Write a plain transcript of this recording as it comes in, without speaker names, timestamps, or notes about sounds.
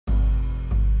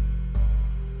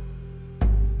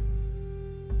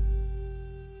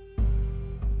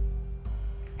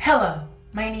Hello,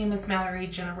 my name is Mallory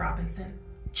Jenna Robinson.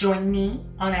 Join me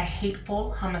on A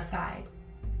Hateful Homicide,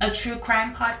 a true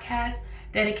crime podcast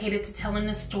dedicated to telling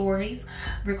the stories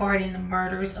regarding the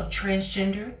murders of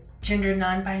transgender, gender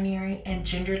non-binary, and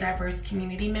gender diverse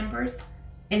community members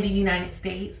in the United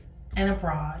States and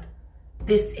abroad.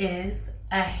 This is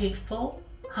A Hateful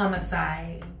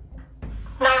Homicide.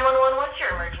 911, what's your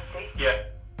emergency? Yeah.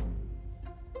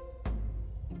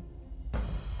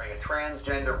 A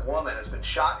transgender woman has been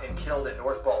shot and killed in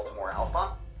North Baltimore.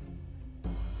 Alpha?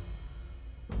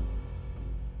 In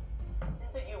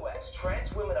the U.S.,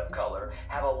 trans women of color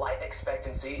have a life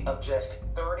expectancy of just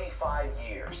 35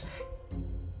 years.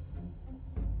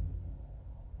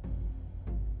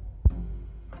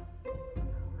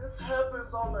 This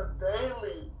happens on a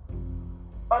daily.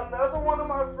 Another one of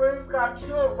my friends got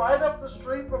killed right up the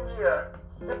street from here.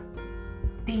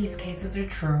 These cases are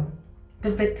true.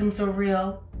 The victims are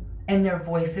real, and their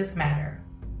voices matter.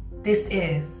 This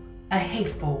is A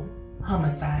Hateful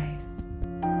Homicide.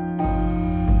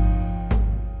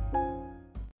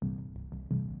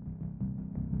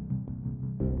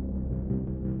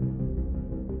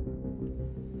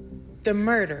 The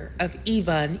murder of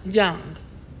Evon Young,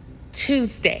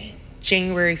 Tuesday,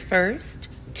 January 1st,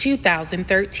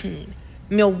 2013,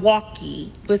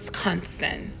 Milwaukee,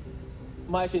 Wisconsin.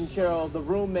 Mike and Carol, the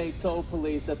roommate told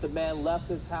police that the man left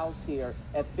his house here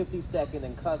at 52nd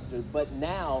and Custard, but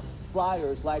now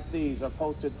flyers like these are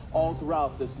posted all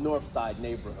throughout this North Side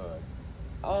neighborhood.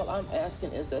 All I'm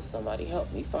asking is that somebody help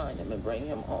me find him and bring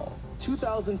him home.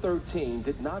 2013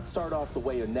 did not start off the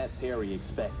way Annette Perry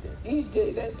expected. Each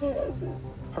day that passes.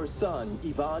 Her son,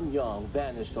 Evon Young,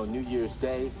 vanished on New Year's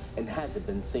Day and hasn't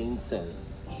been seen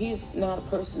since. He's not a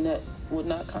person that would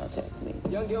not contact me.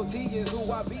 Young LT is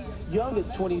who I be. Young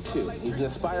is 22. He's an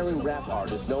aspiring rap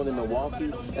artist known in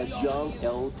Milwaukee as Young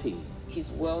LT. He's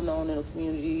well known in the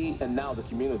community. And now the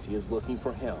community is looking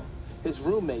for him. His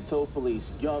roommate told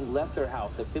police Young left their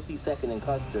house at 52nd and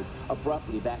Custard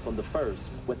abruptly back on the 1st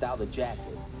without a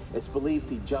jacket. It's believed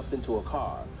he jumped into a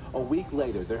car. A week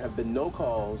later, there have been no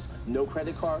calls, no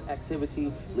credit card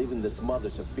activity, leaving this mother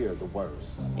to fear the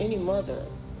worst. Any mother,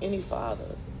 any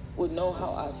father would know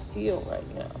how I feel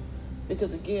right now.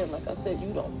 Because again, like I said,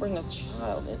 you don't bring a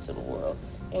child into the world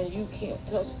and you can't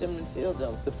touch them and feel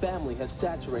them. The family has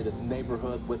saturated the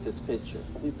neighborhood with his picture.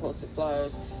 We posted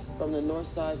flyers from the north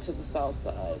side to the south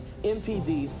side.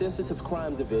 MPD's Sensitive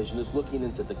Crime Division is looking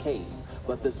into the case,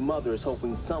 but this mother is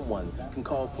hoping someone can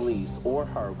call police or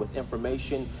her with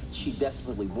information she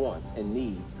desperately wants and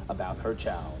needs about her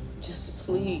child. Just to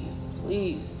please,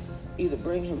 either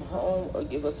bring him home or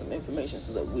give us some information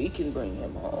so that we can bring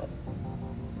him home.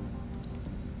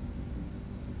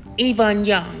 Evon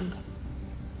Young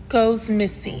goes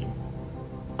missing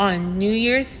on New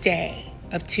Year's Day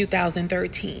of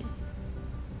 2013.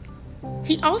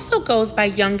 He also goes by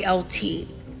Young LT,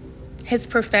 his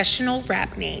professional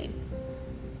rap name.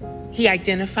 He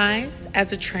identifies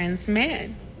as a trans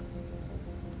man.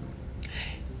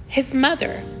 His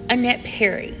mother, Annette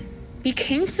Perry,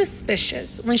 became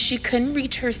suspicious when she couldn't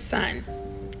reach her son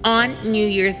on New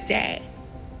Year's Day.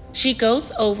 She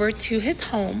goes over to his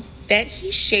home that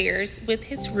he shares with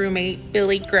his roommate,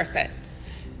 Billy Griffin.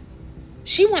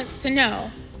 She wants to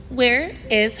know, where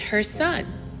is her son?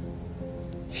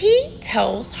 He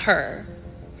tells her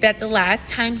that the last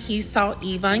time he saw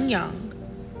Evon Young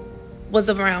was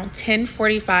around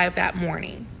 10:45 that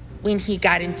morning when he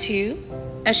got into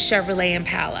a Chevrolet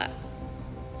Impala.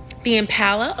 The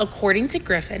Impala, according to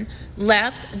Griffin,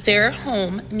 left their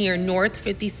home near North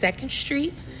 52nd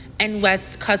Street and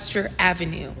West Custer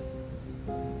Avenue.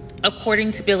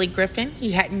 According to Billy Griffin,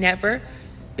 he had never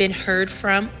been heard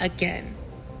from again.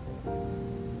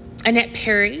 Annette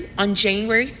Perry, on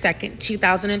January 2nd,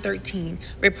 2013,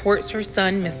 reports her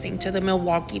son missing to the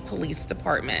Milwaukee Police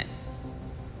Department.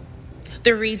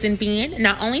 The reason being,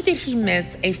 not only did he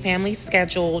miss a family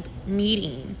scheduled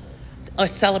meeting, a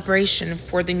celebration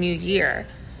for the new year,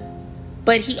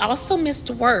 but he also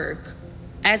missed work,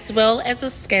 as well as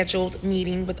a scheduled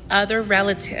meeting with other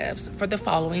relatives for the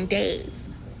following days.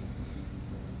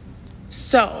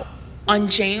 So, on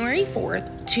January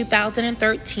 4th,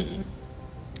 2013,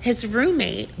 his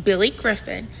roommate, Billy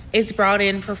Griffin, is brought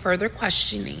in for further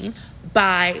questioning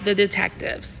by the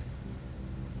detectives.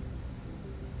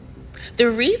 The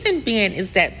reason being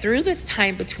is that through this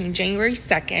time between January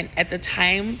 2nd, at the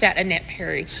time that Annette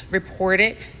Perry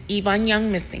reported Evon Young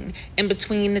missing, and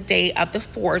between the day of the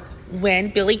 4th when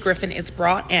Billy Griffin is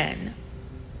brought in,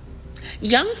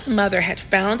 Young's mother had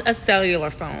found a cellular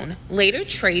phone later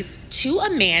traced to a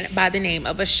man by the name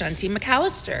of Ashanti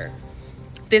McAllister.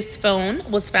 This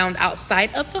phone was found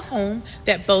outside of the home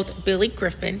that both Billy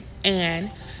Griffin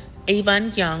and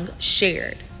Evon Young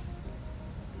shared.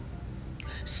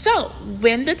 So,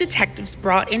 when the detectives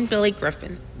brought in Billy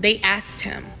Griffin, they asked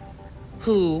him,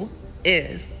 "Who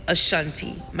is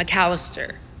Ashanti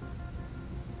McAllister?"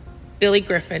 Billy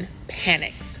Griffin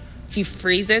panics. He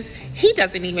freezes. He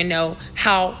doesn't even know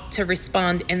how to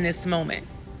respond in this moment.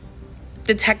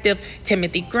 Detective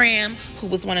Timothy Graham, who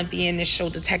was one of the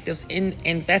initial detectives in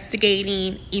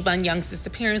investigating Evon Young's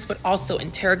disappearance, but also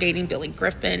interrogating Billy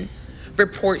Griffin,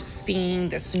 reports seeing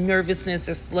this nervousness,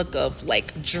 this look of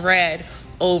dread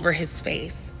over his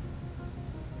face.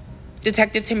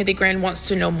 Detective Timothy Graham wants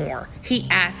to know more. He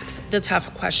asks the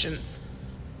tough questions.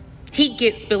 He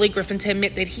gets Billy Griffin to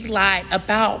admit that he lied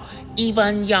about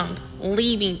Evon Young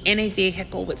leaving in a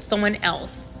vehicle with someone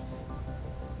else.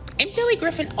 And Billy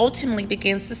Griffin ultimately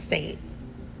begins to state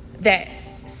that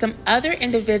some other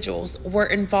individuals were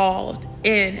involved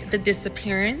in the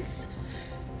disappearance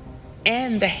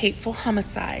and the hateful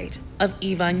homicide of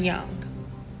Evon Young.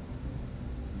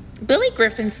 Billy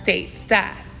Griffin states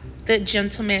that the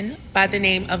gentleman by the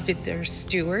name of Victor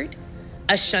Stewart,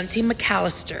 Ashanti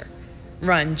McAllister,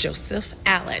 Ron Joseph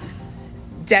Allen,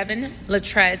 Devin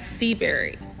Latrez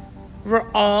Seabury were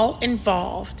all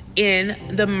involved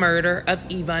in the murder of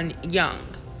Evon Young.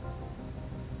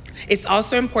 It's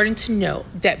also important to note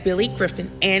that Billy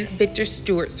Griffin and Victor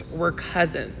Stewart were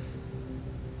cousins.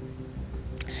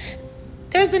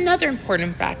 There's another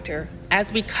important factor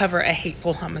as we cover a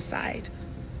hateful homicide.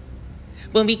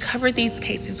 When we cover these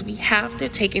cases, we have to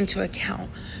take into account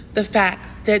the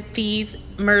fact that these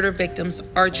murder victims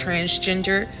are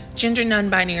transgender, gender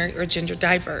non-binary, or gender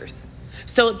diverse.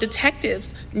 So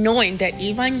detectives, knowing that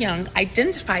Evon Young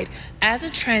identified as a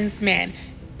trans man,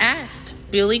 asked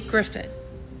Billy Griffin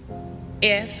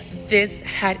if this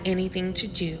had anything to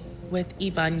do with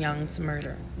Evon Young's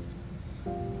murder.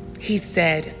 He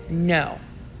said no.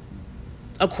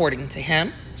 According to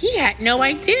him, he had no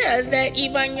idea that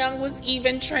Evon Young was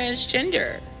even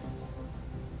transgender.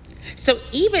 So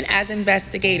even as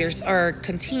investigators are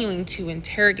continuing to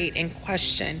interrogate and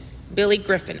question Billy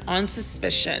Griffin on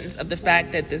suspicions of the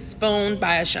fact that this phone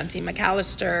by Ashanti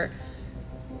McAllister,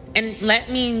 and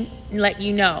let me let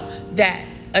you know that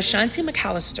Ashanti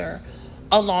McAllister,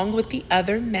 along with the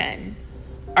other men,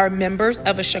 are members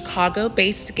of a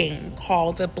Chicago-based gang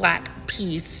called the Black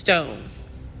Peas Stones.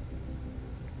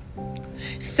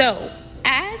 So,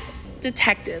 as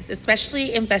detectives,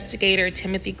 especially investigator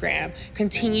Timothy Graham,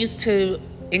 continues to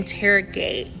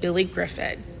interrogate Billy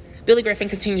Griffin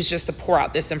continues just to pour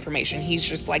out this information. He's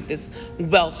just like this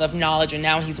wealth of knowledge, and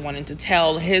now he's wanting to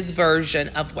tell his version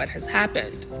of what has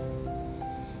happened.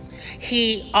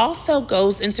 He also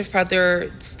goes into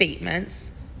further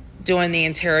statements during the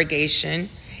interrogation,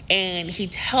 and he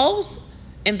tells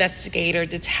investigator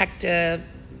Detective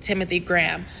Timothy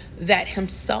Graham that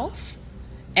himself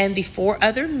and the 4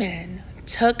 other men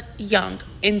took Young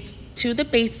into the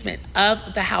basement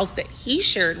of the house that he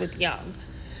shared with Young.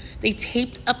 They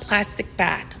taped a plastic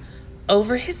bag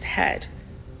over his head,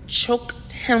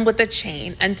 choked him with a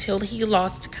chain until he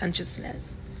lost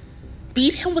consciousness,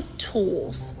 beat him with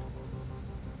tools.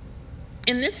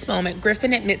 In this moment,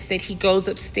 Griffin admits that he goes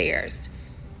upstairs.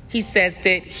 He says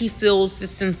that he feels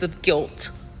this sense of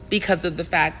guilt because of the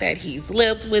fact that he's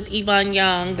lived with Evon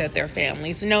Young, that their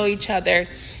families know each other.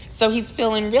 So he's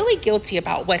feeling really guilty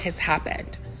about what has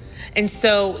happened. And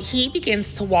so he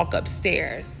begins to walk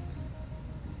upstairs.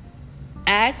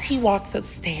 As he walks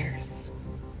upstairs,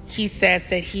 he says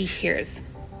that he hears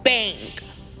bang,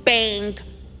 bang,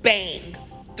 bang,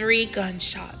 3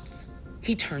 gunshots.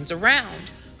 He turns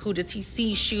around. Who does he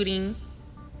see shooting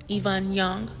Evon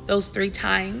Young those 3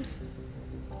 times?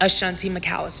 Ashanti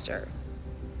McAllister.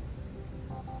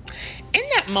 In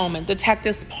that moment,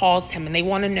 detectives pause him and they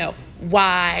want to know,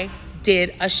 why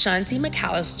did Ashanti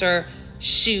McAllister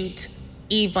shoot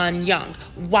Evon Young?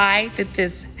 Why did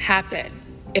this happen?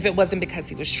 If it wasn't because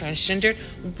he was transgendered,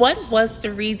 what was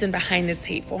the reason behind this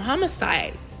hateful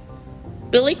homicide?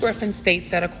 Billy Griffin states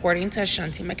that according to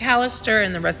Ashanti McAllister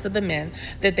and the rest of the men,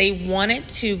 that they wanted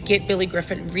to get Billy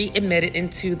Griffin readmitted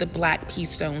into the Black Peas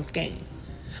Stones gang.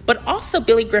 But also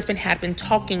Billy Griffin had been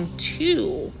talking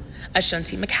to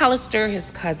Ashanti McAllister,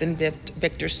 his cousin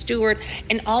Victor Stewart,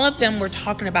 and all of them were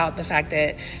talking about the fact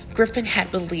that Griffin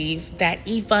had believed that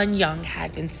Evon Young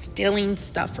had been stealing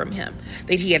stuff from him,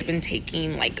 that he had been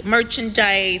taking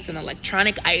merchandise and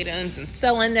electronic items and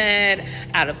selling it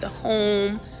out of the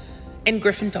home, and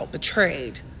Griffin felt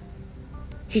betrayed.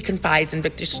 He confides in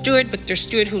Victor Stewart. Victor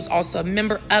Stewart, who's also a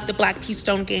member of the Black Peas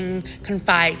Stone gang,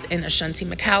 confides in Ashanti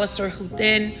McAllister, who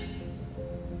then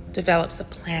develops a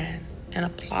plan and a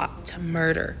plot to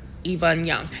murder Evon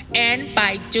Young. And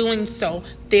by doing so,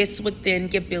 this would then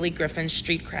give Billy Griffin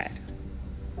street cred.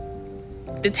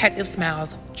 Detectives'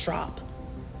 mouths drop.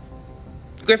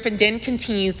 Griffin then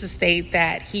continues to state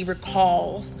that he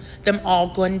recalls them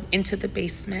all going into the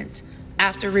basement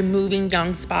after removing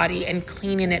Young's body and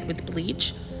cleaning it with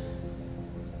bleach.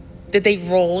 That they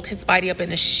rolled his body up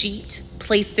in a sheet,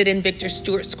 placed it in Victor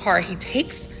Stewart's car. He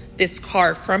takes this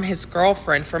car from his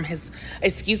girlfriend, from his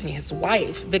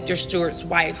wife, Victor Stewart's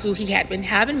wife, who he had been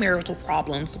having marital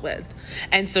problems with.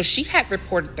 And so she had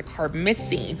reported the car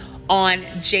missing on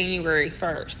January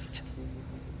 1st.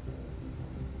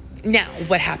 Now,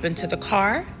 what happened to the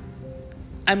car?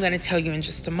 I'm going to tell you in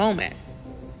just a moment.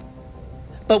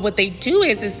 But what they do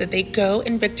is that they go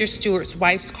in Victor Stewart's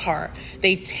wife's car.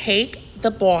 They take the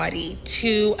body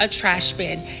to a trash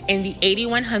bin in the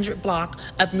 8100 block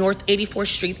of North 84th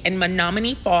Street in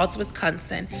Menominee Falls,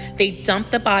 Wisconsin. They dump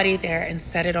the body there and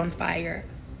set it on fire.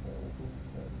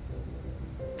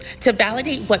 To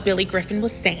validate what Billy Griffin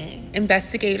was saying,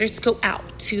 investigators go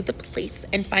out to the place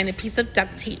and find a piece of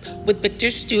duct tape with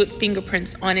Victor Stewart's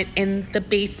fingerprints on it in the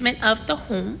basement of the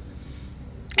home,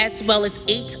 as well as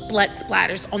 8 blood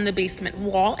splatters on the basement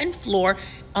wall and floor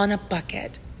on a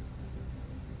bucket.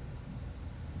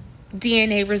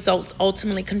 DNA results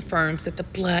ultimately confirms that the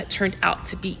blood turned out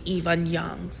to be Evon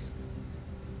Young's.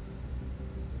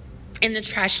 In the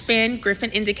trash bin,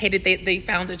 Griffin indicated that they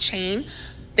found a chain,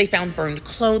 they found burned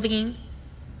clothing,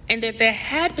 and that there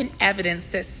had been evidence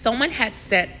that someone had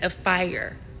set a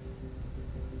fire.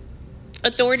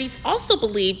 Authorities also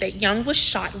believe that Young was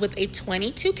shot with a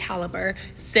 .22 caliber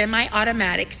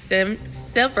semi-automatic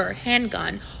silver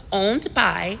handgun owned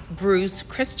by Bruce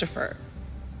Christopher.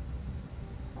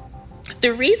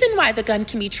 The reason why the gun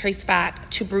can be traced back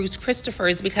to Bruce Christopher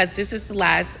is because this is the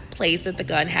last place that the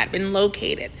gun had been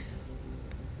located.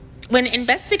 When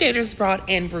investigators brought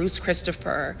in Bruce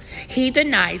Christopher, he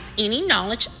denies any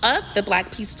knowledge of the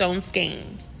Black P. Stones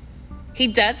gangs. He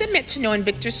does admit to knowing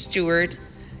Victor Stewart,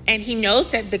 and he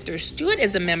knows that Victor Stewart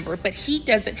is a member, but he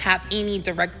doesn't have any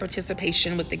direct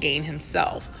participation with the gang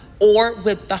himself or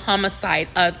with the homicide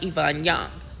of Evon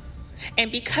Young.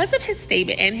 And because of his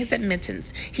statement and his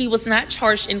admittance, he was not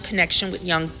charged in connection with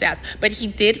Young's death, but he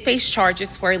did face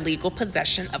charges for illegal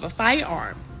possession of a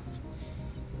firearm.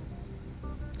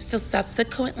 So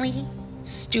subsequently,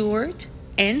 Stewart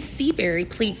and Seabury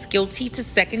pleads guilty to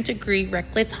second-degree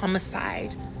reckless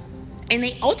homicide. And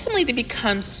they ultimately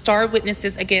become star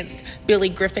witnesses against Billy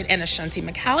Griffin and Ashanti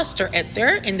McAllister at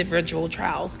their individual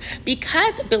trials.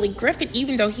 Because Billy Griffin,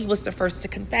 even though he was the first to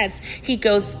confess, he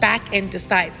goes back and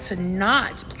decides to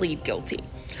not plead guilty.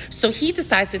 So he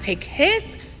decides to take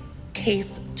his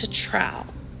case to trial.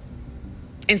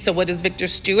 And so what does Victor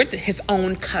Stewart, his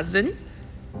own cousin,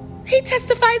 he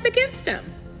testifies against him.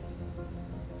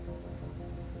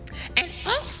 And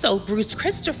also, Bruce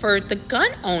Christopher, the gun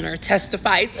owner,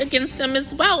 testifies against him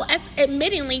as well, as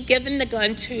admittingly giving the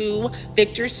gun to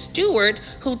Victor Stewart,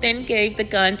 who then gave the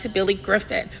gun to Billy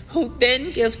Griffin, who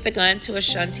then gives the gun to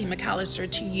Ashanti McAllister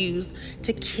to use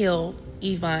to kill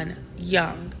Evon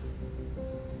Young.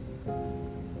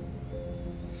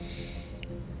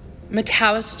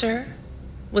 McAllister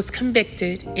was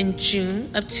convicted in June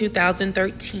of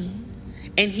 2013,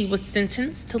 and he was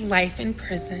sentenced to life in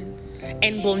prison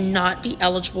and will not be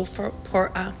eligible for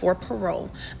parole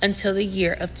until the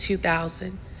year of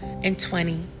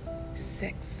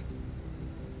 2026.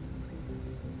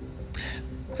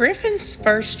 Griffin's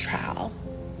first trial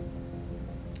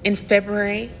in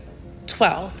February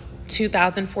 12,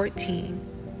 2014,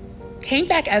 came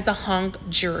back as a hung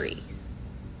jury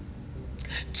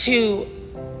to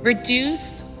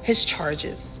reduce his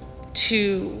charges,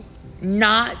 to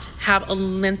not have a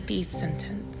lengthy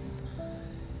sentence.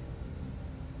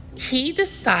 He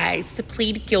decides to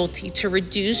plead guilty to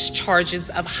reduce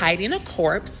charges of hiding a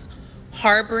corpse,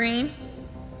 harboring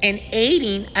and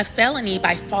aiding a felony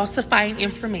by falsifying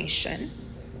information,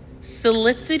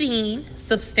 soliciting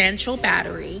substantial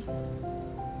battery,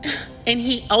 and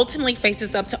he ultimately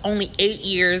faces up to only 8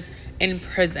 years in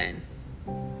prison.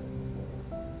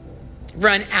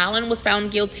 Ron Allen was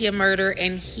found guilty of murder,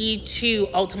 and he too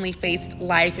ultimately faced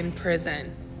life in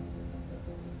prison.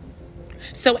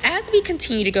 So as we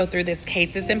continue to go through this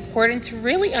case, it's important to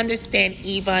really understand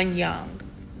Evon Young.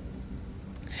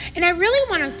 And I really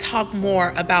want to talk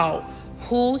more about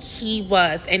who he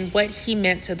was and what he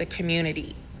meant to the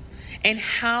community, and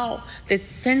how the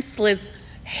senseless,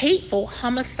 hateful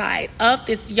homicide of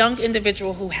this young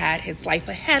individual who had his life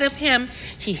ahead of him,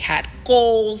 he had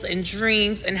goals and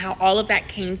dreams, and how all of that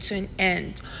came to an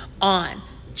end on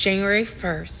January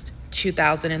 1st,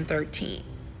 2013.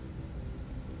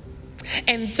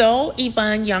 And though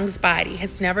Evon Young's body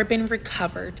has never been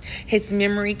recovered, his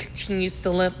memory continues to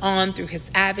live on through his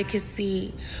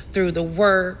advocacy, through the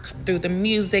work, through the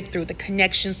music, through the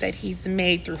connections that he's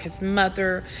made through his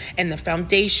mother and the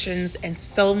foundations and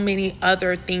so many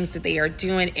other things that they are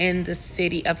doing in the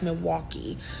city of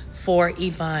Milwaukee for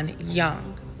Evon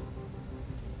Young.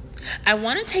 I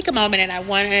want to take a moment and I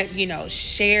want to,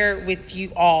 share with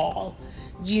you all,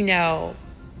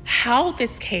 how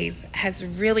this case has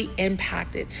really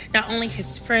impacted not only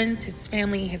his friends, his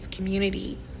family, his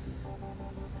community,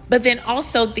 but then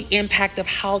also the impact of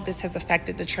how this has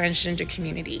affected the transgender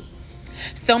community.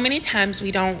 So many times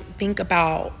we don't think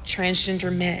about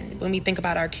transgender men when we think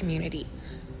about our community.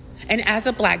 And as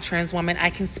a Black trans woman,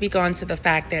 I can speak on to the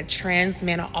fact that trans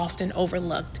men are often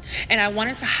overlooked. And I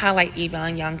wanted to highlight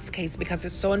Evon Young's case because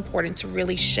it's so important to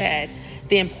really shed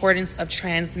the importance of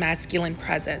trans masculine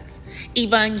presence.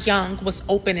 Evon Young was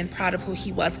open and proud of who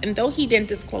he was. And though he didn't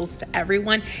disclose to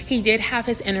everyone, he did have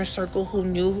his inner circle who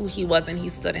knew who he was and he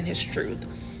stood in his truth.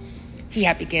 He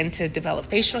had begun to develop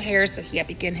facial hair, so he had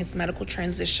begun his medical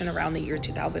transition around the year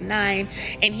 2009,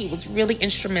 and he was really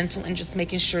instrumental in just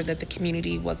making sure that the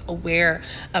community was aware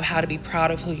of how to be proud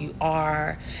of who you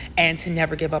are and to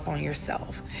never give up on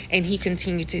yourself. And he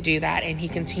continued to do that, and he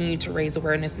continued to raise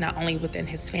awareness not only within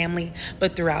his family,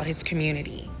 but throughout his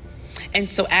community. And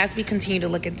so as we continue to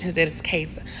look into this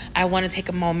case, I want to take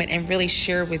a moment and really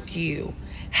share with you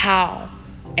how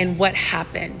and what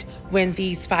happened when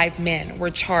these 5 men were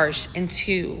charged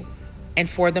into and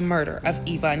for the murder of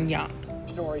Evon Young.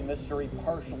 Story mystery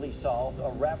partially solved. A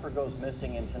rapper goes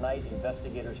missing, and tonight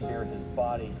investigators fear his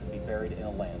body could be buried in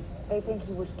a landfill. They think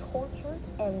he was tortured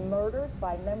and murdered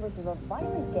by members of a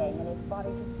violent gang and his body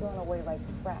just thrown away like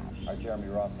trash. Our Jeremy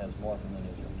Ross has more from the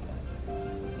newsroom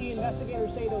tonight. The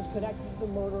investigators say those connected to the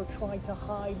murder tried to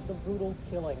hide the brutal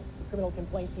killing. The criminal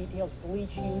complaint details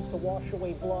bleach used to wash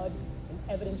away blood and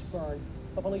evidence burned.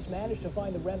 But police managed to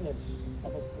find the remnants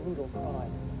of a brutal crime.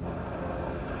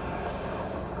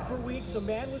 For weeks, a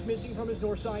man was missing from his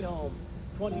Northside home.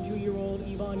 22-year-old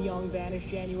Evon Young vanished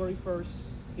January 1st.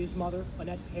 His mother,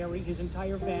 Annette Perry, his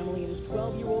entire family, and his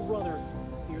 12-year-old brother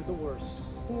feared the worst.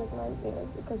 He has nightmares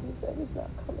because he said he's not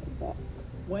coming back.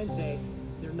 Wednesday,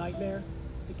 their nightmare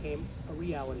became a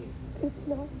reality. It's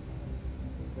not.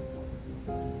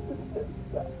 It's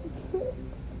just not.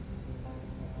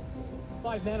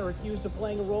 5 men are accused of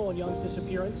playing a role in Young's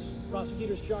disappearance.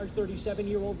 Prosecutors charged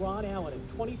 37-year-old Ron Allen and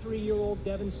 23-year-old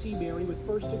Devin Seabury with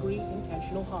first-degree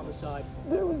intentional homicide.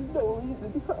 There was no reason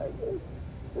behind it.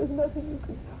 There's nothing you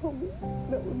can tell me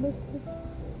that would make this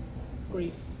right.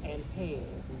 Grief and pain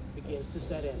begins to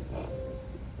set in.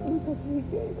 Because he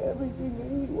gave everything that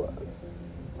he was.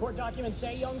 Court documents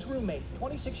say Young's roommate,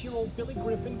 26-year-old Billy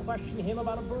Griffin, questioned him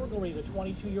about a burglary the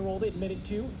 22-year-old admitted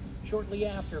to. Shortly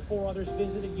after, 4 others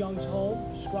visited Young's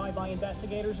home, described by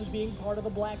investigators as being part of the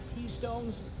Black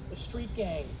P-Stones, a street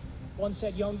gang. One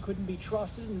said Young couldn't be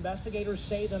trusted. Investigators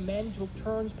say the men took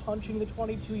turns punching the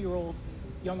 22-year-old.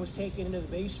 Young was taken into the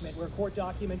basement, where court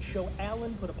documents show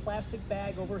Allen put a plastic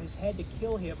bag over his head to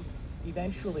kill him.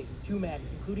 Eventually, 2 men,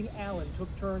 including Allen, took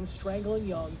turns strangling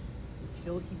Young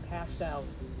until he passed out,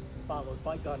 followed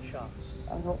by gunshots.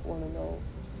 I don't want to know.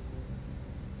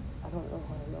 I don't know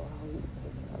how he was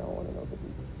thinking. I don't want to know the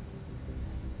details.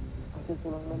 I just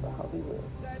want to remember how he lived.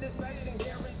 Satisfaction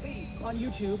guaranteed. On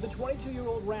YouTube, the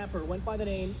 22-year-old rapper went by the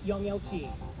name Young LT.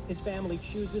 His family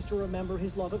chooses to remember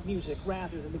his love of music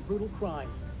rather than the brutal crime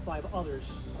 5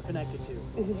 others are connected to.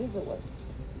 It is a waste.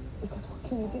 Because what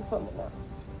can you get from it now?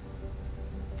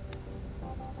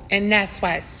 And that's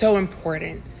why it's so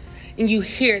important. And you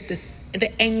hear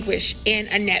the anguish in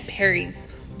Annette Perry's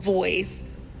voice,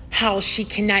 how she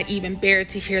cannot even bear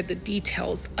to hear the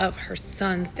details of her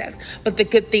son's death. But the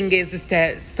good thing is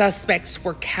that suspects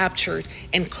were captured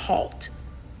and caught,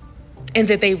 and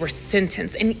that they were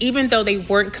sentenced. And even though they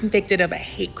weren't convicted of a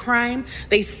hate crime,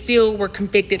 they still were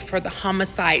convicted for the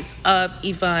homicides of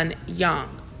Evon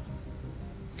Young.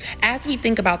 As we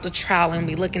think about the trial and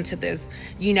we look into this,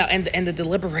 and the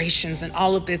deliberations and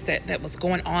all of this that was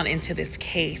going on into this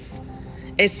case,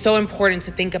 it's so important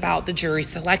to think about the jury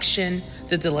selection,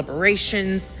 the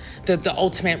deliberations, the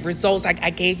ultimate results. I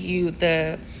gave you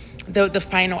the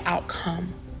final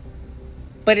outcome.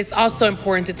 But it's also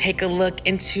important to take a look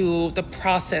into the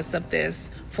process of this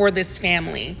for this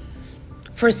family.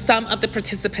 For some of the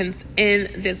participants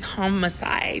in this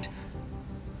homicide,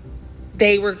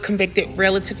 they were convicted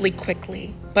relatively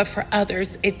quickly, but for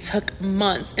others, it took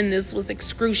months, and this was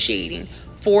excruciating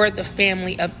for the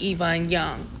family of Evon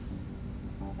Young.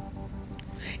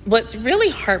 What's really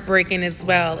heartbreaking as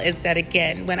well is that,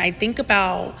 again, when I think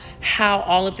about how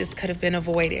all of this could have been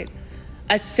avoided,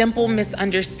 a simple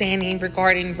misunderstanding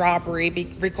regarding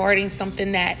robbery, regarding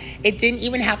something that it didn't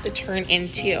even have to turn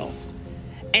into.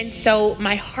 And so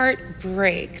my heart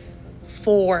breaks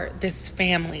for this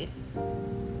family.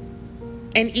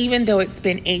 And even though it's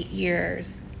been 8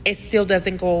 years, it still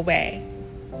doesn't go away.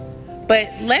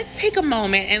 But let's take a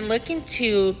moment and look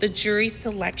into the jury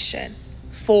selection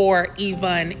for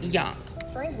Evon Young.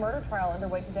 Strange murder trial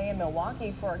underway today in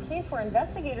Milwaukee for a case where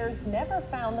investigators never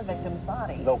found the victim's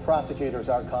body. Though prosecutors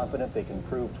are confident they can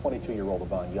prove 22-year-old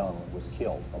Evon Young was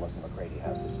killed. Melissa McCready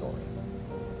has the story.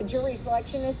 The jury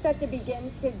selection is set to begin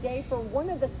today for one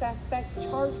of the suspects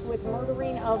charged with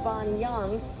murdering Evon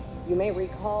Young. You may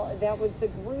recall that was the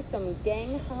gruesome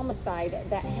gang homicide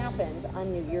that happened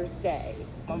on New Year's Day.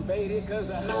 Evon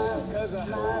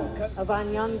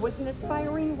Young was an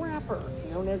aspiring rapper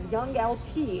known as Young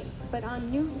LT, but on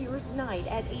New Year's night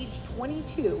at age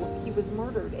 22, he was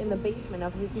murdered in the basement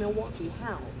of his Milwaukee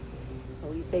house.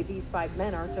 Police say these 5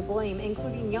 men are to blame,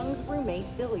 including Young's roommate,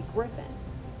 Billy Griffin.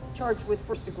 Charged with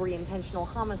first-degree intentional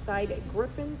homicide,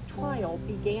 Griffin's trial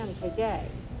began today.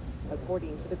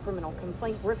 According to the criminal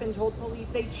complaint, Griffin told police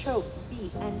they choked,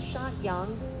 beat, and shot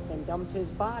Young, then dumped his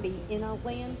body in a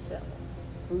landfill.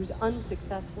 Crews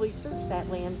unsuccessfully searched that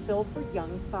landfill for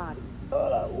Young's body.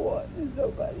 All I want is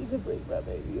somebody to bring my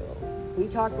baby home. We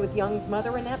talked with Young's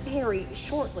mother, Annette Perry,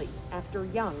 shortly after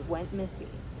Young went missing.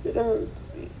 It hurts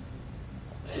me.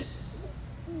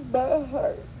 My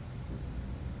heart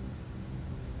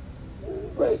is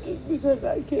breaking because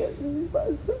I can't lose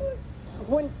my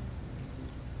son.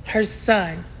 Her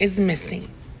son is missing.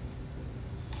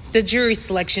 The jury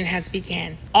selection has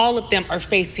begun. All of them are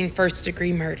facing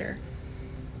first-degree murder.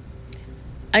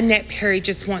 Annette Perry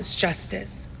just wants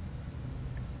justice.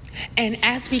 And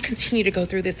as we continue to go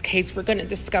through this case, we're going to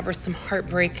discover some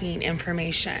heartbreaking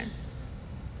information.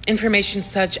 Information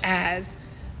such as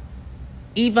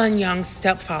Evon Young's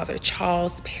stepfather,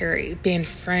 Charles Perry, being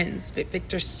friends with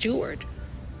Victor Stewart.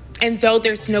 And though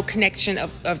there's no connection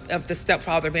of the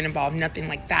stepfather being involved, nothing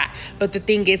like that. But the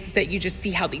thing is that you just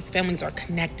see how these families are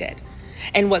connected.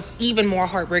 And what's even more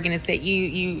heartbreaking is that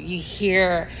you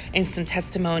hear in some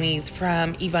testimonies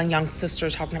from Evon Young's sister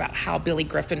talking about how Billy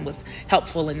Griffin was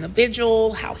helpful in the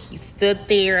vigil, how he stood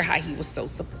there, how he was so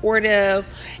supportive,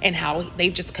 and how they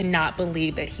just could not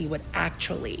believe that he would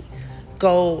actually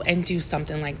go and do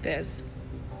something like this.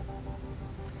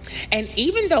 And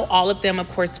even though all of them, of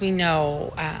course, we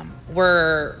know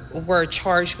were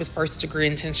charged with first-degree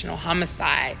intentional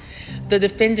homicide, the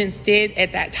defendants did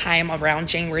at that time, around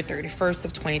January 31st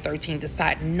of 2013,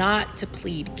 decide not to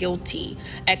plead guilty,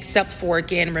 except for,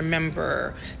 again,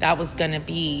 remember, that was going to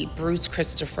be Bruce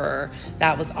Christopher.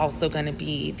 That was also going to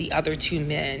be the other 2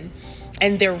 men.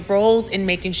 And their roles in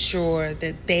making sure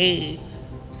that they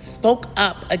spoke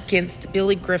up against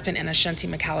Billy Griffin and Ashanti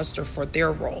McAllister for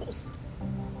their roles.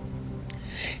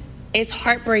 It's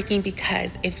heartbreaking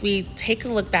because if we take a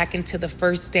look back into the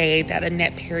first day that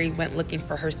Annette Perry went looking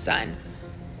for her son,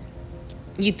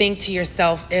 you think to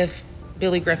yourself, if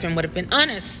Billy Griffin would have been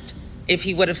honest, if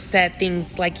he would have said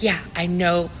things like, yeah, I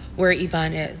know where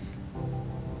Evon is,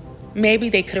 maybe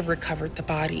they could have recovered the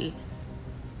body.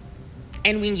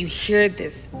 And when you hear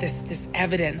this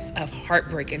evidence of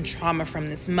heartbreak and trauma from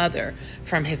this mother,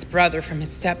 from his brother, from his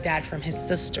stepdad, from his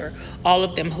sister, all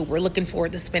of them who were looking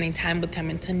forward to spending time with him,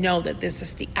 and to know that this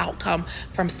is the outcome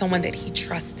from someone that he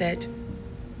trusted,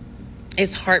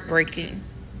 is heartbreaking.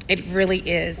 It really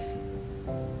is.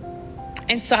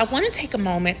 And so I want to take a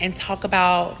moment and talk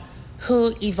about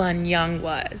who Evon Young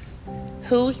was.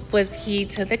 Who was he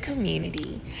to the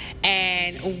community,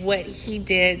 and what he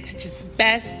did to just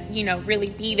best, really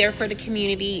be there for the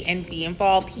community and be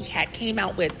involved. He came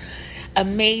out with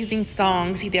amazing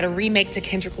songs. He did a remake to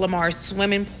Kendrick Lamar's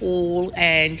Swimming Pool,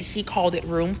 and he called it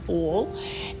Room Full.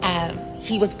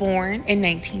 He was born in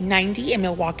 1990 in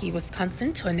Milwaukee,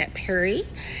 Wisconsin, to Annette Perry,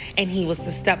 and he was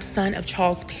the stepson of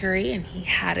Charles Perry, and he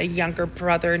had a younger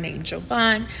brother named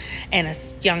Jovan and a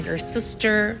younger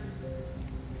sister.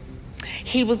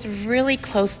 He was really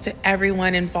close to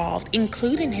everyone involved,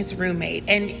 including his roommate.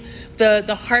 And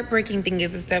the heartbreaking thing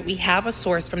is that we have a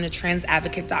source from the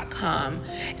transadvocate.com,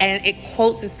 and it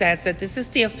says that this is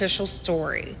the official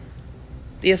story.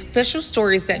 The official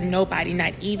story is that nobody,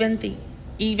 not even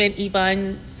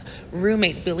Evon's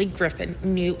roommate, Billy Griffin,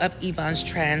 knew of Evon's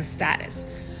trans status.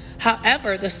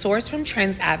 However, the source from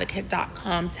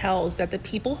transadvocate.com tells that the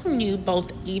people who knew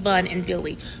both Evon and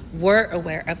Billy were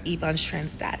aware of Evon's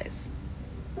trans status.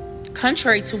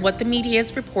 Contrary to what the media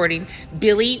is reporting,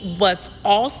 Billy was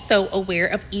also aware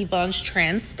of Evon's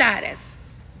trans status.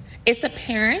 It's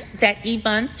apparent that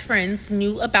Evon's friends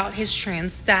knew about his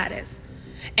trans status.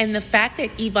 And the fact that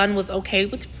Evon was okay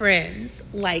with friends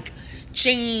like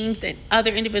James and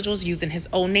other individuals using his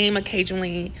own name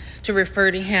occasionally to refer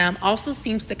to him also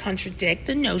seems to contradict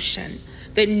the notion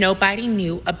that nobody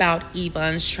knew about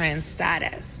Evon's trans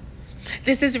status.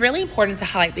 This is really important to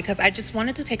highlight because I just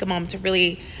wanted to take a moment to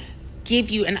really give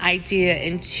you an idea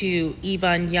into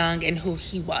Evon Young and who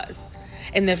he was,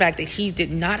 and the fact that he did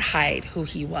not hide who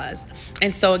he was.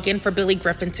 And so again, for Billy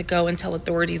Griffin to go and tell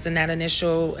authorities in that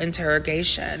initial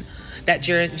interrogation, that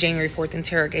January 4th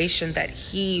interrogation, that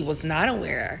he was not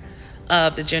aware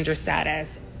of the gender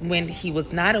status, when he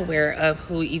was not aware of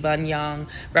who Evon Young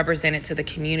represented to the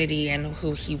community and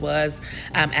who he was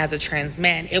as a trans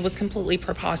man, it was completely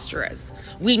preposterous.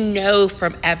 We know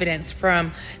from evidence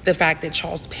from the fact that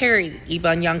Charles Perry,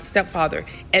 Evon Young's stepfather,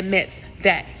 admits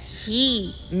that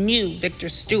he knew Victor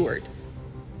Stewart.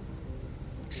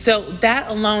 So that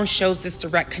alone shows this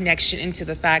direct connection into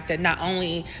the fact that not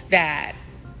only that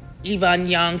Evon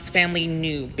Young's family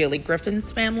knew Billy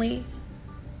Griffin's family,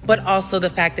 but also the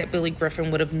fact that Billy Griffin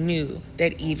would have knew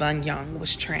that Evon Young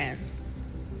was trans.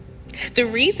 The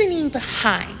reasoning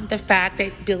behind the fact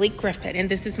that Billy Griffin, and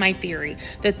this is my theory,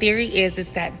 the theory is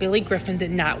that Billy Griffin did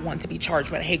not want to be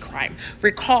charged with a hate crime.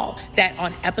 Recall that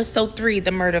on episode 3,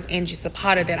 the murder of Angie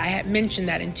Zapata, that I had mentioned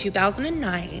that in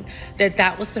 2009,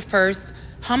 that was the first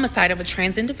homicide of a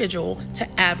trans individual to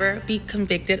ever be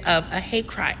convicted of a hate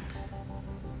crime.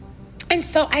 And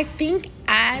so I think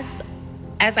as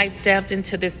I delved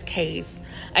into this case,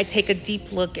 I take a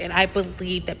deep look, and I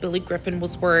believe that Billy Griffin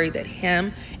was worried that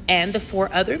him and the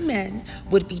 4 other men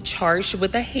would be charged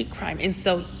with a hate crime. And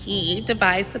so he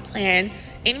devised a plan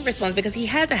in response, because he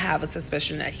had to have a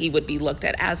suspicion that he would be looked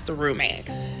at as the roommate.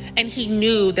 And he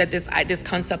knew that this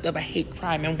concept of a hate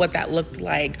crime and what that looked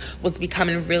like was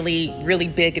becoming really, really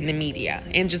big in the media.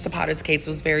 Angie Zapata's case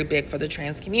was very big for the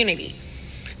trans community.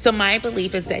 So my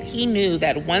belief is that he knew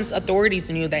that once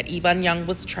authorities knew that Evon Young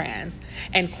was trans,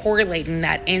 and correlating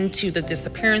that into the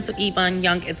disappearance of Evon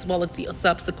Young as well as the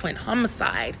subsequent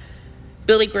homicide,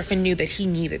 Billy Griffin knew that he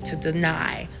needed to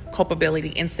deny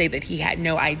culpability and say that he had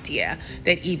no idea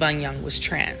that Evon Young was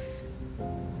trans,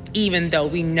 even though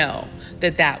we know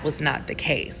that that was not the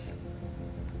case.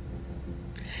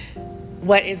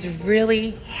 What is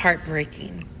really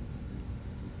heartbreaking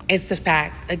is the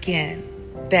fact, again,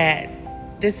 that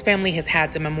this family has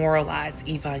had to memorialize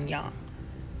Evon Young.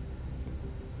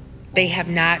 They have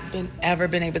not ever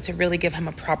been able to really give him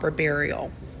a proper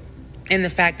burial. And the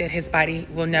fact that his body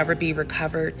will never be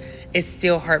recovered is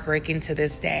still heartbreaking to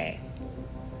this day.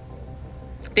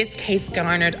 This case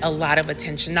garnered a lot of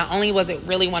attention. Not only was it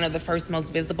really one of the first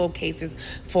most visible cases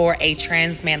for a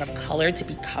trans man of color to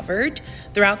be covered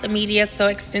throughout the media so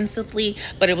extensively,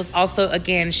 but it was also,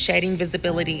 again, shedding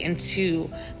visibility into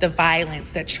the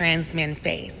violence that trans men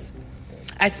face.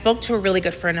 I spoke to a really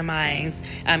good friend of mine.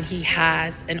 He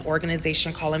has an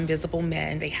organization called Invisible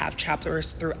Men. They have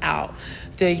chapters throughout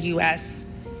the U.S.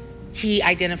 He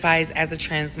identifies as a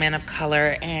trans man of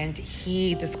color, and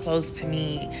he disclosed to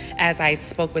me as I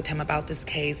spoke with him about this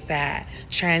case that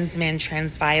trans men,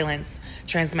 trans violence,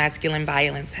 trans masculine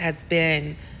violence has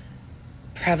been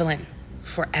prevalent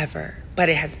forever, but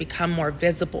it has become more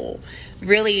visible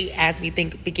really as we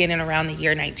think beginning around the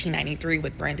year 1993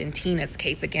 with Brandon Tina's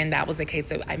case. Again, that was a case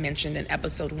that I mentioned in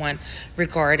episode 1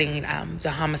 regarding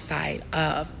the homicide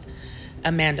of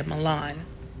Amanda Milan.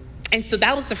 And so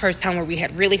that was the first time where we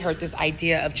had really heard this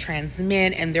idea of trans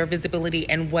men and their visibility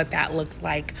and what that looked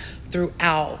like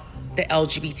throughout the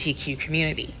LGBTQ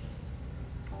community.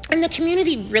 And the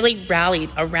community really rallied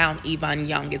around Evon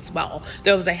Young as well.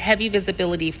 There was a heavy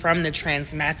visibility from the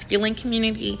trans masculine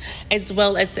community as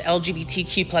well as the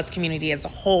LGBTQ plus community as a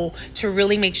whole to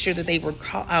really make sure that they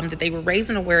were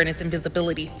raising awareness and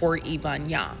visibility for Evon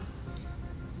Young.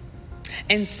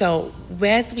 And so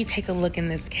as we take a look in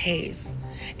this case,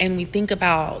 and we think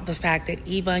about the fact that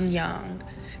Evon Young,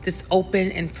 this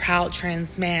open and proud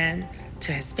trans man,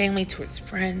 to his family, to his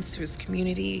friends, to his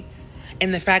community,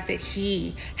 and the fact that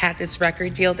he had this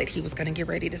record deal that he was going to get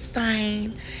ready to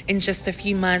sign in just a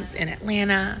few months in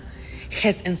Atlanta.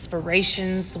 His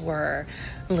inspirations were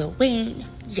Lil Wayne,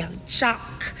 Young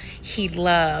Jock. He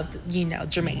loved,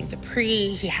 Jermaine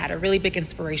Dupri. He had a really big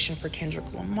inspiration for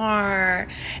Kendrick Lamar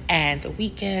and The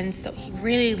Weeknd. So he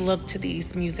really looked to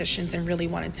these musicians and really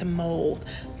wanted to mold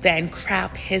then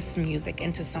craft his music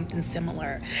into something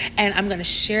similar. And I'm going to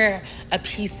share a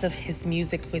piece of his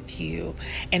music with you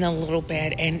in a little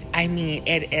bit. And I mean,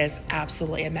 it is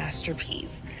absolutely a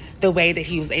masterpiece. The way that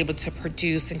he was able to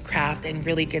produce and craft and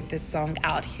really get this song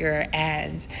out here.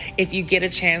 And if you get a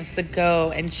chance to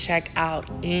go and check out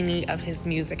any of his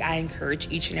music, I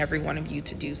encourage each and every one of you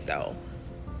to do so.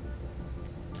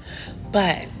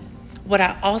 But what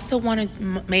I also want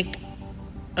to make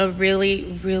a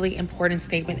really, really important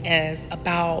statement is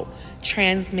about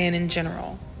trans men in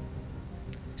general.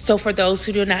 So for those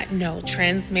who do not know,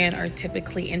 trans men are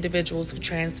typically individuals who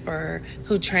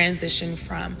transition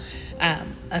from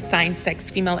assigned sex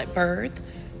female at birth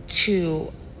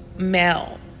to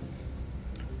male.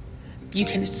 You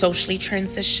can socially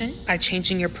transition by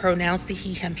changing your pronouns to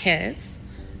he, him, his.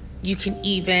 You can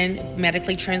even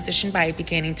medically transition by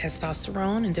beginning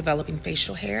testosterone and developing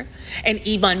facial hair. And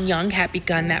Evon Young had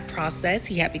begun that process.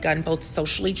 He had begun both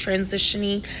socially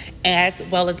transitioning as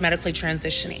well as medically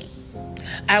transitioning.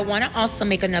 I want to also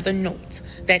make another note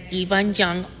that Evon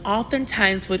Young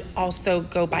oftentimes would also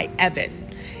go by Evan.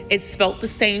 It's spelled the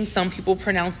same. Some people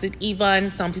pronounce it Evon,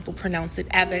 some people pronounce it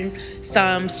Evan.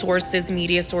 Some sources,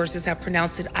 media sources, have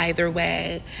pronounced it either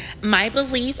way. My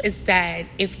belief is that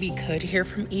if we could hear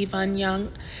from Evon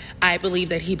Young, I believe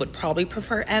that he would probably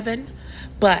prefer Evan.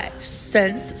 But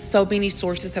since so many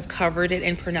sources have covered it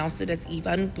and pronounced it as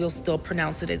Evon, we'll still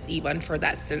pronounce it as Evon for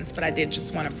that sense. But I did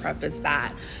just want to preface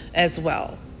that as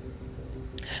well.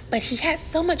 But he had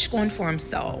so much going for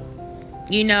himself.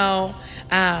 You know,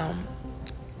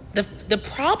 the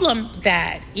problem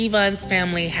that Evon's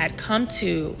family had come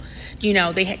to,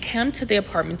 they had come to the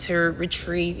apartment to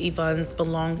retrieve Evon's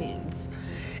belongings.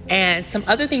 And some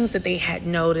other things that they had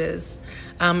noticed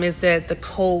is that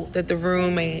the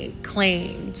roommate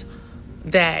claimed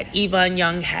that Evon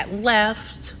Young had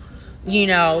left,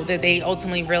 that they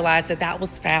ultimately realized that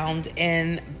was found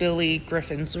in Billy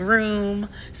Griffin's room.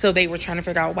 So they were trying to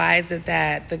figure out why is it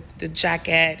that the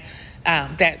jacket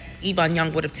that Evon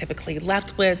Young would have typically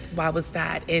left with, why was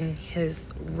that in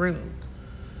his room?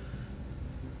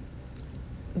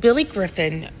 Billy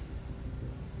Griffin,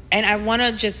 and I want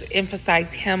to just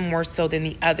emphasize him more so than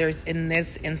the others in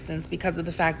this instance because of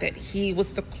the fact that he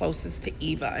was the closest to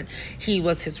Evon. He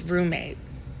was his roommate.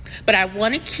 But I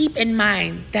want to keep in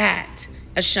mind that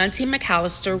Ashanti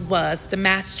McAllister was the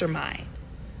mastermind.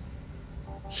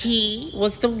 He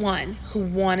was the one who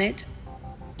wanted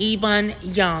Evon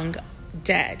Young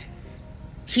dead.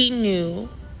 He knew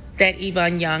that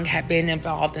Evon Young had been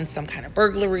involved in some kind of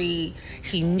burglary.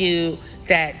 He knew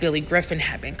that Billy Griffin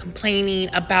had been complaining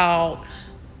about,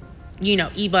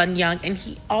 Evon Young. And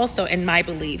he also, in my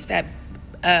belief, that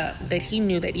he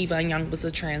knew that Evon Young was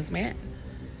a trans man.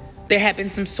 There had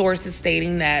been some sources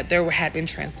stating that there had been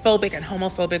transphobic and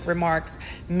homophobic remarks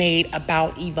made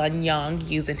about Evon Young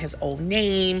using his old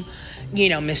name,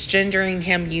 misgendering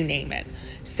him, you name it.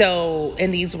 So,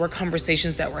 and these were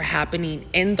conversations that were happening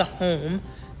in the home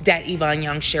that Evon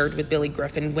Young shared with Billy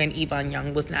Griffin when Evon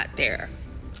Young was not there.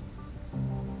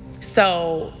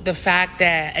 So the fact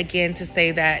that, again, to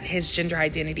say that his gender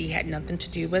identity had nothing to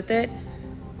do with it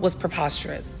was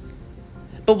preposterous.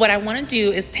 But what I want to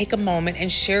do is take a moment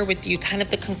and share with you kind of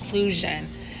the conclusion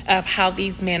of how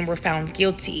these men were found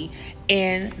guilty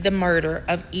in the murder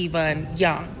of Evon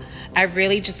Young. I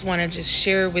really just want to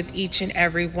share with each and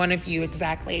every one of you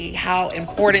exactly how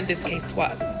important this case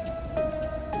was.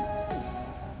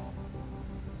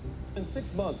 It's been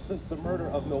 6 months since the murder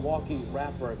of Milwaukee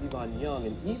rapper Evon Young,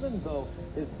 and even though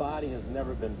his body has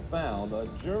never been found, a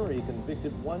jury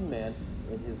convicted one man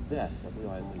in his death.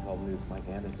 WISN 12 News' Mike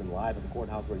Anderson live at the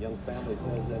courthouse where Young's family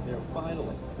says that they're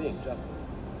finally seeing justice.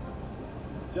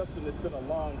 Justin, it's been a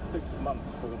long 6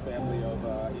 months for the family of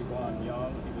Evon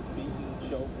Young. He was beaten,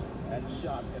 choked, and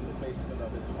shot in the basement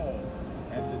of his home.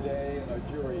 And today, a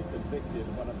jury convicted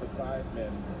one of the 5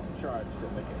 men charged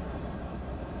in the case.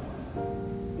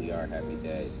 We are happy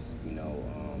that,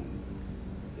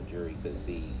 the jury could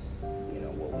see,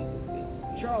 what we could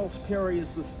see. Charles Perry is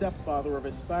the stepfather of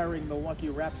aspiring Milwaukee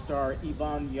rap star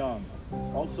Evon Young.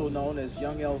 Also known as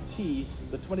Young LT,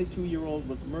 the 22-year-old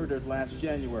was murdered last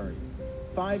January.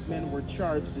 5 men were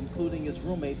charged, including his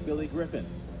roommate, Billy Griffin.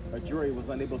 A jury was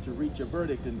unable to reach a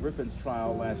verdict in Griffin's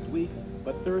trial last week,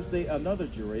 but Thursday another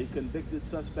jury convicted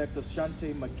suspect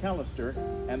Ashanti McAllister,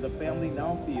 and the family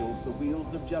now feels the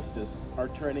wheels of justice are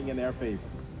turning in their favor.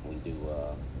 We do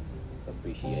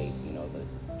appreciate, the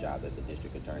job that the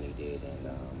district attorney did,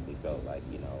 and we felt like,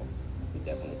 we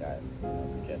definitely got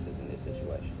some justice in this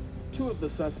situation. 2 of the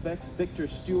suspects, Victor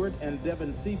Stewart and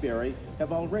Devin Seabury,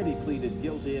 have already pleaded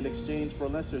guilty in exchange for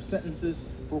lesser sentences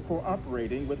for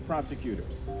cooperating with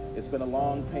prosecutors. It's been a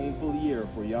long, painful year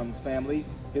for Young's family.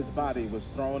 His body was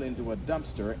thrown into a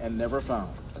dumpster and never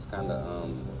found. It's kind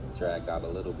of dragged out a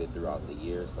little bit throughout the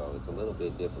year, so it's a little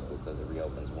bit difficult because it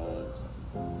reopens wounds.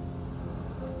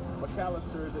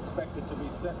 McAllister is expected to be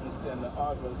sentenced in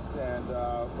August, and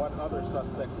one other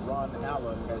suspect, Ron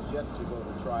Allen, has yet to go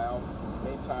to trial.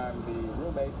 Meantime, the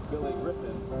roommate, Billy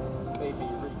Griffin, may be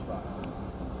retried.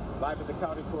 Live at the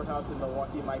county courthouse in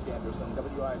Milwaukee, Mike Anderson,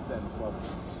 WISN 12.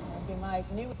 Thank you, Mike.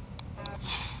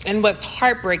 And what's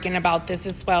heartbreaking about this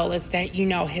as well is that, you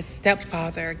know, his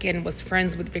stepfather, again, was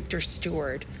friends with Victor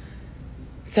Stewart.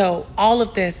 So all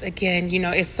of this, again, you know,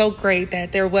 it's so great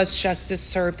that there was justice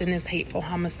served in this hateful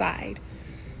homicide.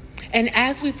 And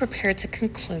as we prepare to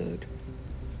conclude,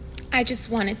 I just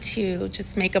wanted to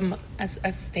just make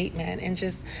a statement and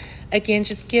just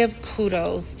give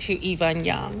kudos to Evon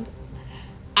Young.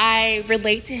 I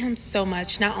relate to him so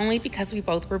much, not only because we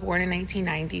both were born in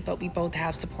 1990, but we both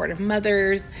have supportive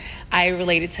mothers. I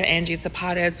related to Angie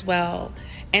Zapata as well.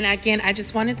 And again, I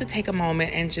just wanted to take a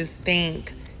moment and just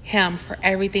thank him for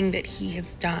everything that he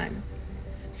has done.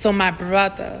 So my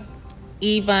brother,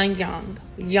 Evon Young,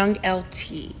 Young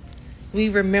LT, we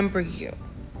remember you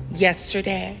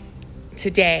yesterday,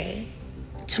 today,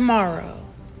 tomorrow,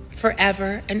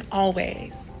 forever, and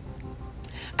always.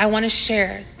 I want to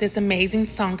share this amazing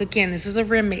song. Again, this is a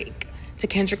remake to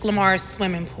Kendrick Lamar's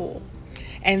Swimming Pool.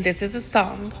 And this is a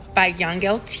song by Young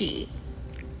LT,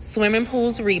 Swimming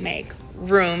Pool's remake,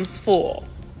 Rooms Full.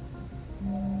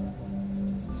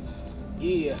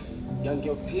 Yeah, Young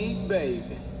LT, baby.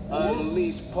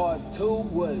 Unleashed part 2,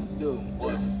 what it do?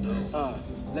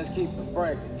 Let's keep it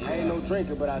frank. I ain't no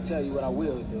drinker, but I'll tell you what I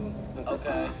will do.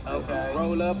 Okay.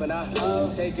 Roll up and I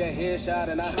take a headshot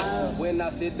and when I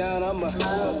sit down,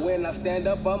 when I stand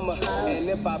up, and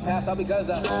if I pass out because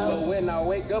but when I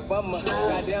wake up,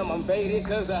 goddamn, I'm faded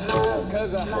cause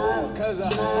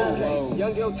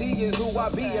Young LT is who I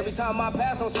be. Every time I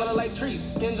pass, I'm smelling like trees.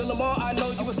 Kendrick Lamar, I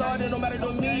know you were starting, no matter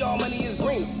to me, all money is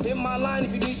green. Hit my line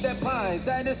if you need that pine,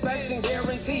 satisfaction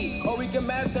guaranteed. Or we can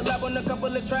match, collab on a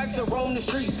couple of tracks and roam the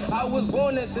streets. I was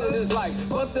born into this life,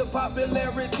 but the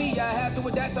popularity, I had to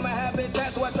adapt to my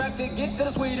habitat, so I tried to get to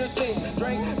the sweeter things.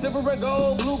 Drink silver and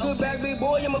gold, blue good bag, big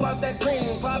boy, I'm about that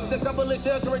cream. Popped a couple of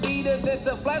shells to Adidas, then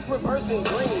the flats reversing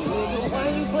green. Nigga, why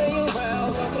you playing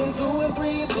around? Talking 2 and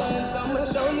 3 blunts, I'ma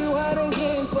show you how to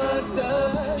get fucked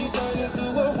up. You turn into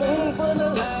a room full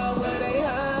of loud where they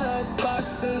hot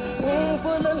boxing. Room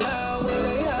full of loud where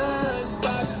they hot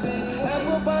boxing.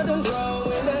 Apple bottom draw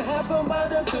and a half a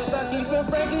bottom twist. I keep it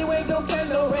frank, you ain't gon' catch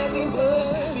no ranting bush.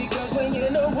 Because when you're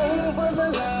in a room full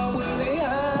of loud where they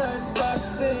hot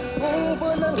boxing. Room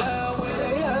full of loud where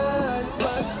they hot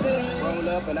boxing. Roll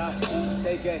up and I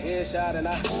take a headshot and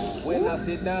when I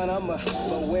sit down, but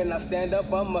when I stand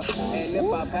up, and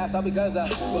if I pass out because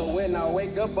but when I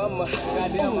wake up,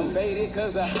 goddamn, I'm faded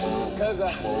cause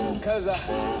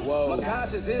whoa. My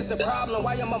conscience is the problem,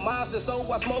 why I'm a monster,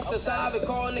 so I smoke the side,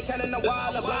 calling the cannon a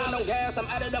while, I'm blowing on gas, I'm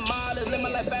out of the mileage, live my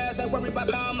life fast, ain't worried about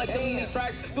karma, clean these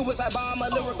tracks, suicide bomber,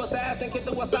 lyrical assassin, kick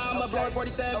the Osama, blowing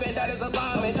 47, that is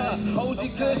alignment,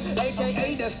 OG Kush,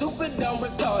 aka that stupid, dumb,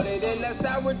 retarded, and that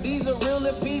sour diesel, real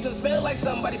appeasing, smell like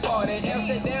somebody farted,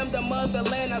 Amsterdam, the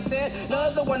motherland, I stand,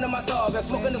 another one of my targets,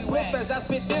 smoking the swift as I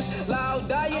spit this, loud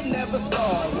diet never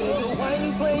starve, nigga, why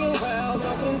you playing around,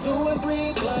 talking 2 and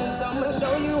 3 blunts, I'ma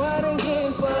show you how to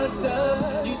get fucked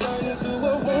up, you turn into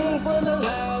a room full of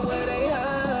loud where they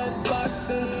hot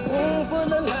boxing, room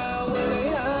full of loud where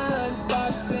they hot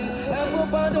boxing, apple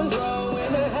bottom draw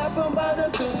and a half a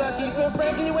bottom twist, I keep it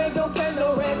frank, you ain't gon' catch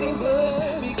no ranting bush,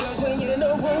 because when you're in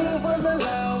a room full of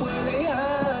loud where they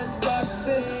hot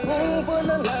boxing, room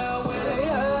full of loud where they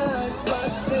hot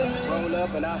boxing. Roll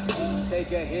up and I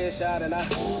take a headshot and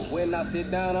when I sit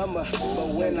down, but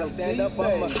when I stand up,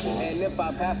 and if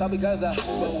I pass out because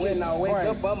but when I wake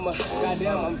up,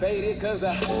 goddamn, I'm faded cause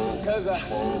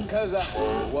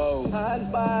whoa.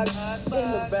 Hot box in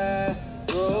the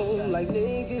bathroom like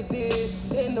niggas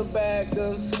did in the back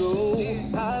of school.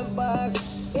 Hot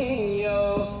box in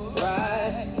your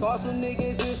ride. Call some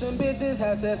niggas and some bitches,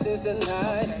 have sessions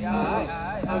tonight.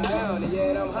 I'm down and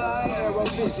yet I'm high. Aero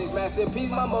physics,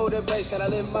 masterpiece, my motivation. I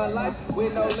live my life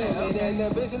with no limit. And the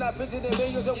vision I pictured in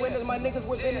millions of winners. My niggas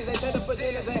with business, they set up for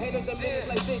dinners and hated the minutes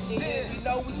like 50 years. You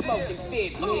know we smoking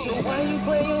 50. Nigga, why you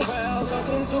playing around?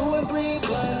 Talking 2 and 3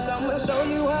 blunts. I'ma show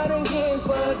you how to get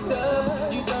fucked up.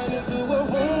 You turn into a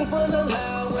room full of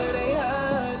loud where they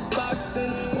hot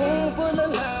boxing. Room full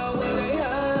of loud where they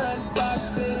hot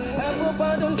boxing. Apple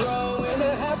bottom draw and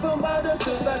a half a bottom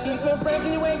twist. I keep it frank,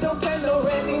 you ain't gon' catch no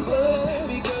ranting bush.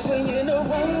 Because when you're in a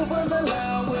room full of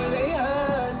loud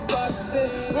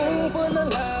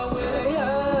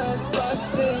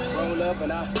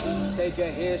and I take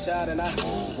a headshot, and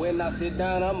when I sit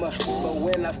down, but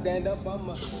when I stand up,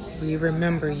 We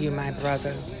remember you, my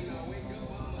brother.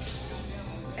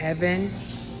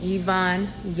 Evon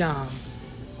Young.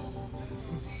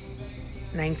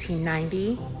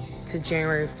 1990 to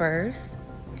January 1st,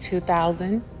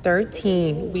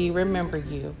 2013. We remember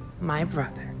you, my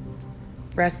brother.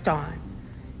 Rest on.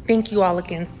 Thank you all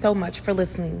again so much for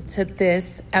listening to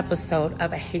this episode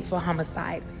of A Hateful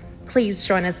Homicide. Please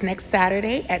join us next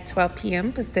Saturday at 12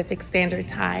 p.m. Pacific Standard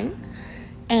Time.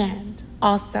 And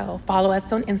also follow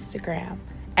us on Instagram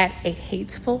at A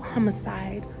Hateful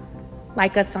Homicide.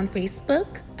 Like us on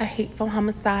Facebook, A Hateful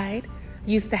Homicide.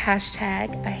 Use the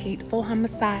hashtag A Hateful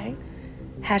Homicide,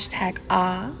 hashtag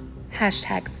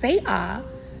hashtag say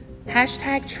hashtag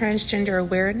transgender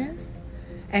awareness,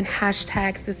 and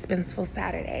hashtag suspenseful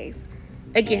Saturdays.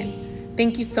 Again,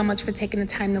 thank you so much for taking the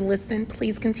time to listen.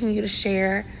 Please continue to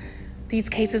share. These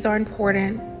cases are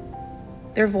important.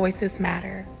 Their voices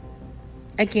matter.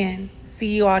 Again,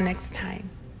 see you all next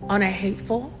time on A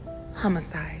Hateful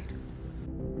Homicide.